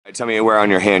Tell me where on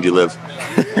your hand you live.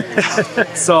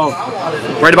 So,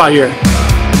 right about here.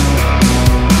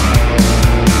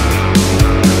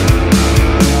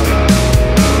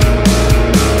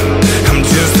 I'm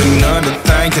just another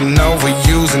thinking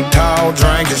overusing tall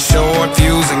drinking short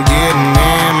fuse and getting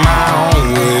in my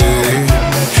own way.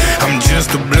 I'm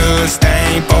just a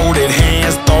blood-stained, folded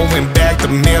hands, throwing back the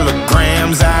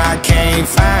milligrams. I can't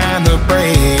find the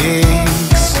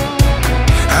brakes.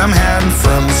 I'm hiding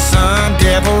from the sun,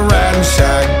 devil riding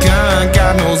shotgun.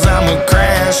 God knows I'ma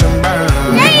crash and burn.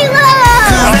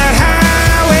 Cause that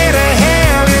highway to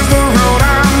hell is the road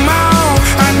I'm on.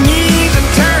 I need to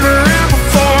turn around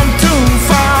before I'm too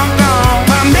far gone.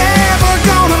 I'm never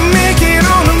gonna make it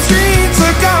on them streets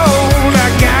of gold.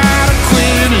 I gotta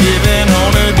quit living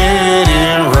on a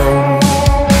dead-end road.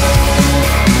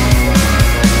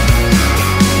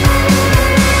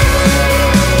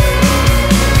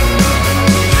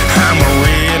 I'm a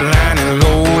redlining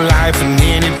low life, and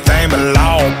anything but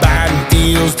law-abiding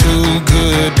feels too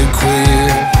good to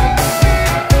quit.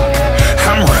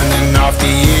 I'm running off the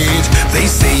edge. They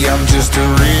say I'm just a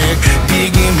wreck,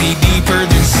 digging me deeper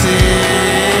than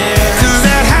sick. Cause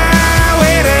that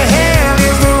highway to hell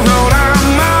is the road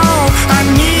I'm on. I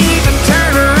need to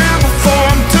turn around before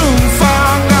I'm too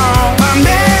far gone. I'm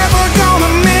never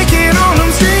gonna make it on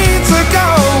them streets of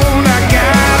gold. I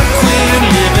gotta quit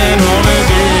living on a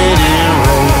dead-end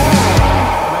road.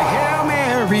 Like Hail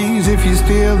Marys, if you're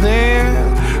still there,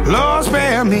 Lord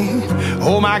spare me.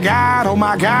 Oh my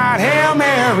God, Hail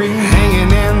Mary,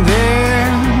 hanging in there,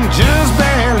 just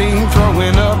barely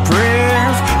throwing up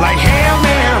prayers. Like Hail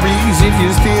Marys, if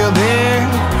you're still there,